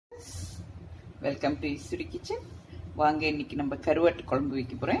viewers, welcome to Eswary kitchen. வாங்க இன்னைக்கு நம்ம கருவாட்டு குழம்பு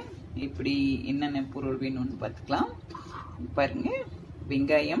வைக்க போறேன். இப்படி என்னென்ன பொருள் வேணும்னு பார்த்துக்கலாம். பாருங்க,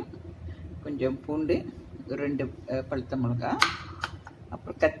 வெங்காயம், கொஞ்சம் பூண்டு, ரெண்டு பழுத்த மிளகாய்,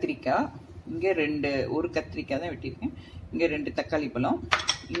 அப்புறம் கத்திரிக்காய். இங்கே ஒரு கத்திரிக்காய் தான் வெட்டியிருக்கேன். இங்கே 2 தக்காளி பழம்,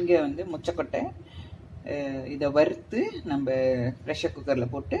 இங்கே வந்து முச்சக்கொட்டை. இதை வறுத்து நம்ம ப்ரெஷர்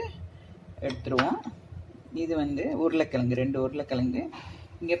குக்கரில் போட்டு எடுத்துருவோம். இது வந்து உருளைக்கிழங்கு, 2 உருளைக்கிழங்கு.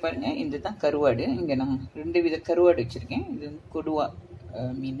 இங்கே பாருங்கள், இது தான் கருவாடு. இங்கே நான் 2 வித கருவாடு வச்சுருக்கேன். இது வந்து கொடுவா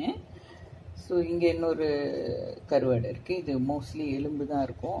மீன். ஸோ இங்கே இன்னொரு கருவாடு இருக்குது. இது மோஸ்ட்லி எலும்பு தான்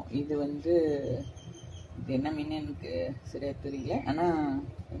இருக்கும். இது வந்து இது என்ன மீன் எனக்கு சரியாக தெரியல, ஆனால்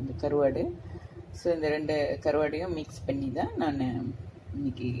இந்த கருவாடு. ஸோ இந்த 2 கருவாடையும் மிக்ஸ் பண்ணி தான் நான்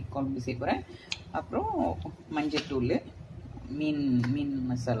இன்னைக்கு குழம்பு செய்ய போகிறேன். அப்புறம் மஞ்சத்தூள், மீன்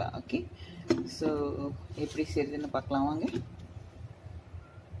மசாலா. ஓகே, ஸோ எப்படி செய்யறதுன்னு பார்க்கலாம் வாங்க.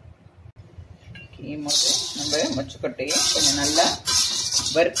 ஓகே, முதல்ல நம்ம மொச்சக்கொட்டையை கொஞ்சம் நல்லா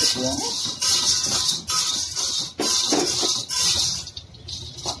வறுத்துக்குவோம்.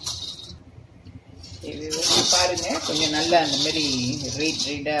 பாருங்க, கொஞ்சம் நல்லா அந்த மாதிரி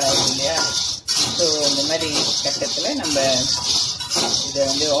ரெய்டாக ஆகும் இல்லையா? ஸோ அந்த மாதிரி கட்டத்தில் நம்ம இதை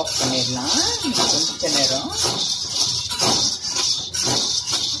வந்து ஆஃப் பண்ணிடலாம் கொஞ்ச நேரம்.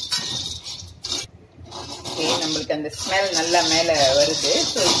 ஓகே, நம்மளுக்கு அந்த ஸ்மெல் நல்லா மேலே வருது.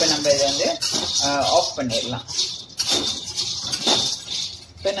 ஸோ இப்போ நம்ம இதை வந்து ஆஃப் பண்ணிடலாம்.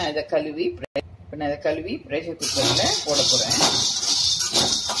 இப்போ நான் இதை கழுவி ப்ரெஷர் குக்கரில் போட போகிறேன்.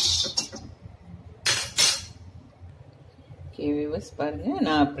 ஓகே வியூவர்ஸ், பாருங்கள்,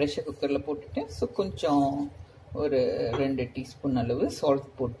 நான் ப்ரெஷர் குக்கரில் போட்டுட்டேன். ஸோ கொஞ்சம் ஒரு 2 டீஸ்பூன் அளவு சால்ட்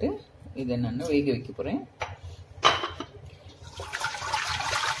போட்டு இதை நான் வேக வைக்க போகிறேன்.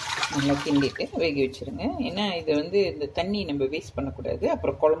 நல்லா கிண்டிட்டு வேக வச்சுருங்க. ஏன்னா இதை வந்து இந்த தண்ணி நம்ம வேஸ்ட் பண்ணக்கூடாது,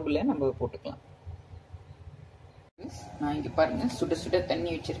 அப்புறம் குழம்புல நம்ம போட்டுக்கலாம். நான் இங்கே பாருங்கள், சுட சுட தண்ணி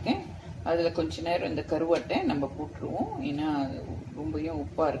வச்சுருக்கேன். அதில் கொஞ்ச நேரம் இந்த கருவாட்டை நம்ம போட்டுருவோம். ஏன்னா ரொம்பவும்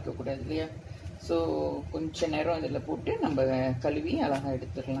உப்பாக இருக்கக்கூடாது இல்லையா? ஸோ கொஞ்ச நேரம் இதில் போட்டு நம்ம கழுவி அழகாக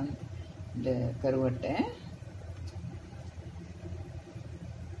எடுத்துடலாம். இந்த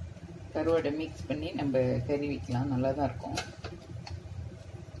கருவாடை மிக்ஸ் பண்ணி நம்ம கறி வைக்கலாம், நல்லா தான் இருக்கும்.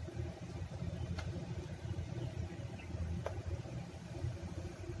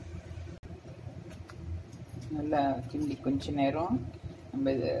 நல்லா கிண்டி கொஞ்ச நேரம்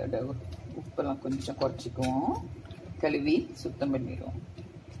நம்ம இதோட உப்பெல்லாம் கொஞ்சம் குறைச்சிக்குவோம், கழுவி சுத்தம் பண்ணிடுவோம்.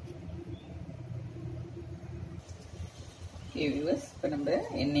 இப்போ நம்ம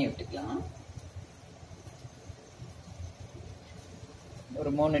எண்ணெய் விட்டுக்கலாம். ஒரு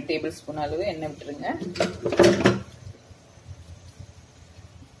 3 டேபிள் ஸ்பூன் அளவு எண்ணெய் விட்டுருங்க.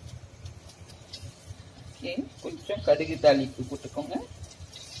 கொஞ்சம் கடுகு தாளிப்பு போட்டுக்கோங்க.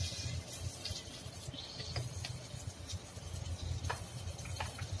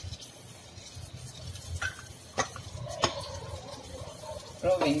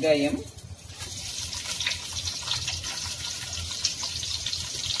 அப்புறம் வெங்காயம்,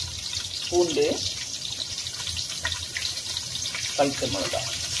 பூண்டு, பழுத்த மிளகாய்.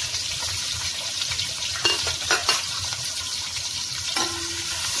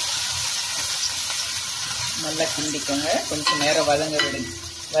 நல்லா கிண்டிக்கோங்க, கொஞ்சம் நேரம் வதங்க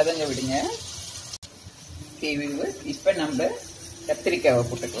விடுங்க. இப்போ நம்ம கத்திரிக்காவை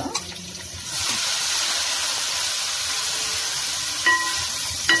போட்டுக்கலாம்.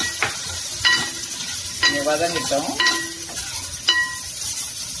 வதங்கிட்டோம்.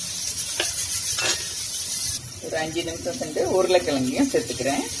 ஒரு 5 நிமிஷம் சென்று உருளைக்கிழங்கையும்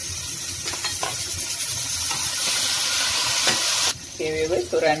சேர்த்துக்கிறேன்.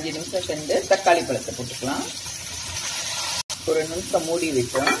 ஒரு 5 நிமிஷம் சென்று தக்காளி பழத்தை போட்டுக்கலாம். ஒரு நிமிஷம் மூடி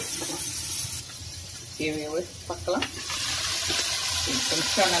வைப்போம். பார்க்கலாம்,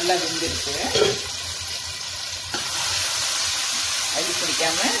 கொஞ்சம் நல்லா வெந்திருக்கு. அடி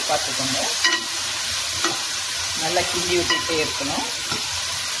பிடிக்காம பார்த்துக்கோங்க. நல்லா கிண்டி விட்டுட்டே இருக்கணும்.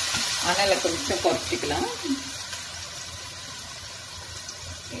 ஆனால் கொஞ்சம் குறைச்சிக்கலாம்.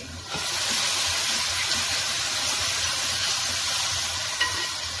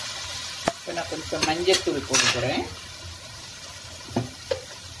 இப்போ நான் கொஞ்சம் மஞ்சத்தூள் போட்டு போகிறேன்.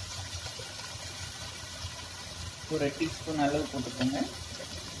 ஒரு டீஸ்பூன் அளவு போட்டுக்கோங்க.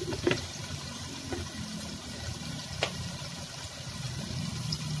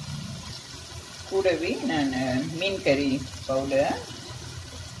 கூடவே நான் மீன் கறி பவுடர்,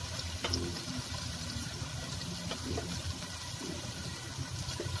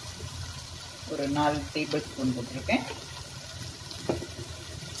 ஒரு 4 டேபிள் ஸ்பூன் போட்டிருக்கேன்.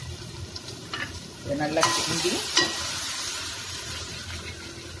 இதை நல்லா கிண்டி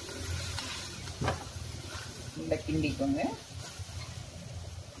நல்லா கிண்டிக்கோங்க.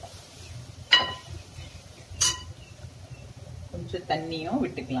 கொஞ்சம் தண்ணியும்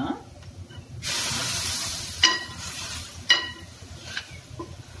விட்டுக்கலாம்.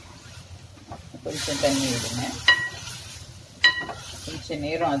 கொஞ்சம் தண்ணி விடுங்க. கொஞ்சம்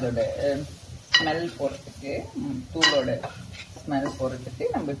நேரம் அதோட ஸ்மெல் போகிறதுக்கு, தூளோட ஸ்மெல் போகிறதுக்கு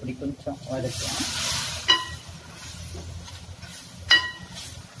நம்ம இப்படி கொஞ்சம் வதக்கலாம்.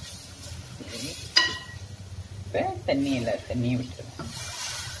 இப்போ தண்ணியும் விட்டுருங்க.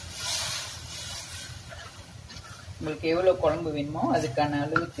 உங்களுக்கு எவ்வளோ குழம்பு வேணுமோ அதுக்கான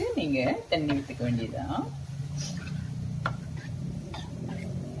அளவுக்கு நீங்கள் தண்ணி விட்டுக்க வேண்டியதுதான்.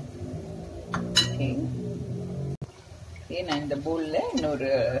 ஓகே, நான் இந்த பவுலில் இன்னொரு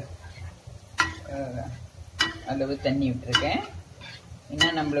அளவு தண்ணி விட்டுருக்கேன். ஏன்னா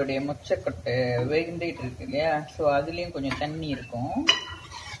நம்மளுடைய மொச்சக்கொட்டை வெந்துட்டு இருக்கு இல்லையா, ஸோ அதுலேயும் கொஞ்சம் தண்ணி இருக்கும்.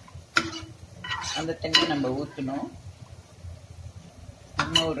 அந்த தண்ணி நம்ம ஊற்றணும்.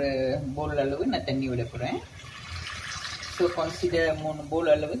 இன்னொரு பவுல் அளவு நான் தண்ணி விட போகிறேன். ஸோ கன்சிடர் 3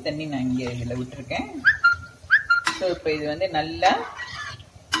 பவுல் அளவு தண்ணி நான் இங்கே இதில் விட்டுருக்கேன். ஸோ இப்போ இது வந்து நல்லா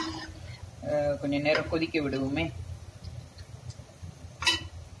கொஞ்சம் நேரம் கொதிக்க விடுவோமே.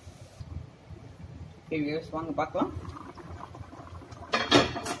 வாங்க பார்க்கலாம்.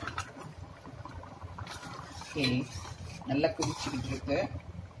 ஓகே, நல்லா கொதிச்சுக்கிட்டு இருக்கு.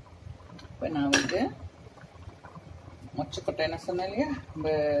 இப்போ நான் வந்து மொச்சக்கொட்டை என்ன சொன்னேன் இல்லையா, நம்ம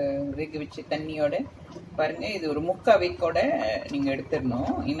வேக வச்சு தண்ணியோட பாருங்க, இது ஒரு 3/4 வேக்கோட நீங்கள்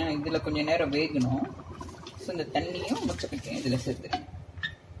எடுத்துடணும். ஏன்னா இதில் கொஞ்சம் நேரம் வேகணும். ஸோ இந்த தண்ணியும் மொச்சக்கொட்டையும் இதில் சேர்த்துருங்க.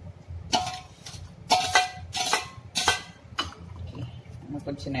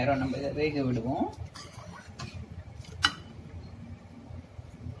 கொஞ்ச நேரம் நம்ம இதை வேக விடுவோம்.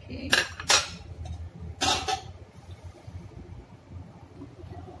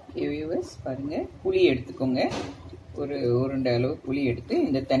 பாருங்க, புளி எடுத்துக்கோங்க. ஒரு உருண்டை அளவு புளி எடுத்து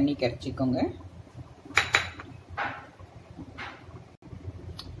இந்த தண்ணி கரைச்சிக்கோங்க.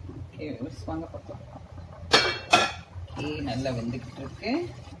 வாங்க பார்க்கலாம். ஓகே, நல்லா வெந்துக்கிட்டு இருக்கு.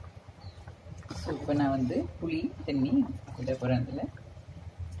 ஸோ இப்போ நான் வந்து புளி தண்ணி விட போகிறேன். அதில்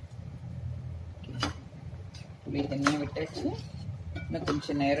புளி தண்ணியை விட்டாச்சு. இன்னும்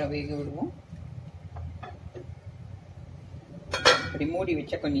கொஞ்சம் நேரம் வேக விடுவோம். அப்படி மூடி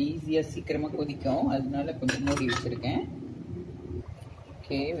வச்சா கொஞ்சம் ஈஸியாக சீக்கிரமாக கொதிக்கும், அதனால கொஞ்சம் மூடி வச்சுருக்கேன்.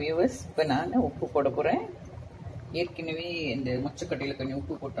 ஓகே வியூவர்ஸ், இப்போ நான் உப்பு போட போகிறேன். ஏற்கனவே இந்த மொச்சக்கொட்டையில் கொஞ்சம்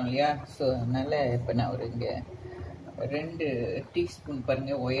உப்பு போட்டோம் இல்லையா, ஸோ அதனால் இப்போ நான் ஒரு இங்கே 2 டீஸ்பூன்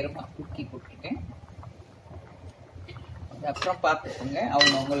பாருங்கள் உயரமாக தூக்கி போட்டிருக்கேன். அப்புறம் பார்த்துக்கோங்க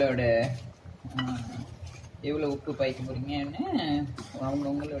அவங்களோட எவ்வளோ உப்பு பாய்க்க போகிறீங்கன்னு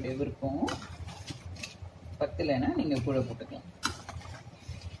அவங்களோட விருப்பம். பத்தலைன்னா நீங்கள் கூட போட்டுக்கலாம்.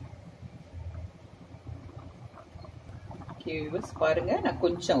 ஓகே வியூவர்ஸ், பாருங்க, நான்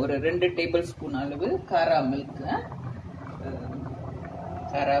கொஞ்சம் ஒரு 2 டேபிள் ஸ்பூன் அளவு காரா மில்க்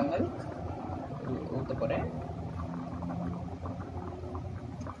ஊற்ற போகிறேன்.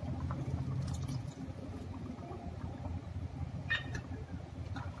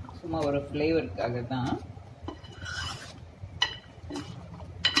 சும்மா ஒரு ஃப்ளேவருக்காக தான்.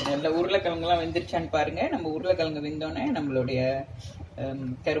 நல்ல உருளைக்கிழங்குலாம் வெந்துருச்சான்னு பாருங்க. நம்ம உருளைக்கிழங்கு வெந்தோடனே நம்மளுடைய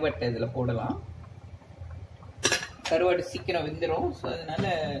கருவாட்டை இதில் போடலாம். கருவாடு சீக்கிரம் வெந்துடும். ஸோ அதனால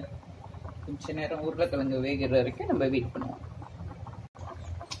கொஞ்ச நேரம் உருளைக்கிழங்கு வேகிற வரைக்கும் நம்ம வெயிட் பண்ணுவோம்.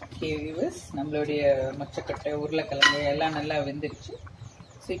 ஓகே வியூவர்ஸ், நம்மளுடைய மொச்சக்கொட்டை உருளைக்கிழங்கு எல்லாம் நல்லா வெந்துருச்சு.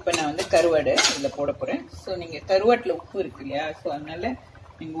 ஸோ இப்போ நான் வந்து கருவாடு இதில் போட போகிறேன். ஸோ நீங்கள் கருவாட்டில் உப்பு இருக்கு இல்லையா, ஸோ அதனால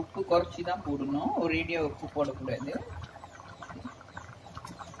நீங்கள் உப்பு குறைச்சி தான் போடணும், ஒரேடியாக உப்பு போடக்கூடாது.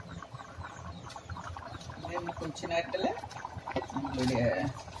 கொஞ்ச நேரத்தில் நம்மளுடைய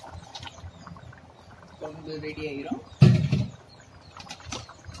குழம்பு ரெடி ஆயிரும்.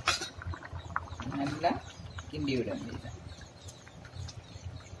 நல்லா கிண்டி விட வேண்டியது.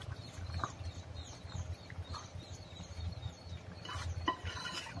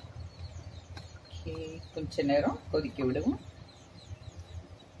 கொஞ்ச நேரம் கொதிக்க விடுவோம்.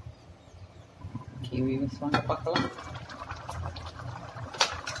 வாங்க பார்க்கலாம்.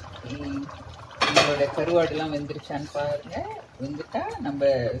 நம்மளோட கருவாடுலாம் வெந்துருச்சான்னு பாருங்க. வெந்துட்டா நம்ம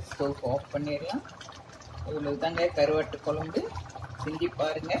ஸ்டவ் ஆஃப் பண்ணிடலாம். இவ்வளவு தாங்க கருவாட்டு குழம்பு. செஞ்சு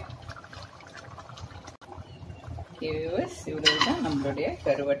பாருங்க. இவ்வளவுதான் நம்மளுடைய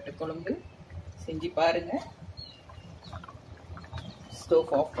கருவாட்டு குழம்பு. செஞ்சு பாருங்க.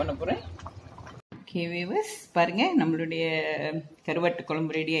 ஸ்டவ் ஆஃப் பண்ண போறேன். ஓகே வியூவர்ஸ், பாருங்க, நம்மளுடைய கருவாட்டு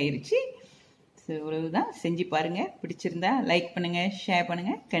குழம்பு ரெடி ஆயிருச்சு. ஸோ இவ்வளவுதான். செஞ்சு பாருங்க. பிடிச்சிருந்தா லைக் பண்ணுங்க, ஷேர்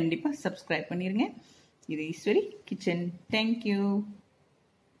பண்ணுங்க, கண்டிப்பாக சப்ஸ்கிரைப் பண்ணிருங்க. இது ஈஸ்வரி கிச்சன். தேங்க்யூ.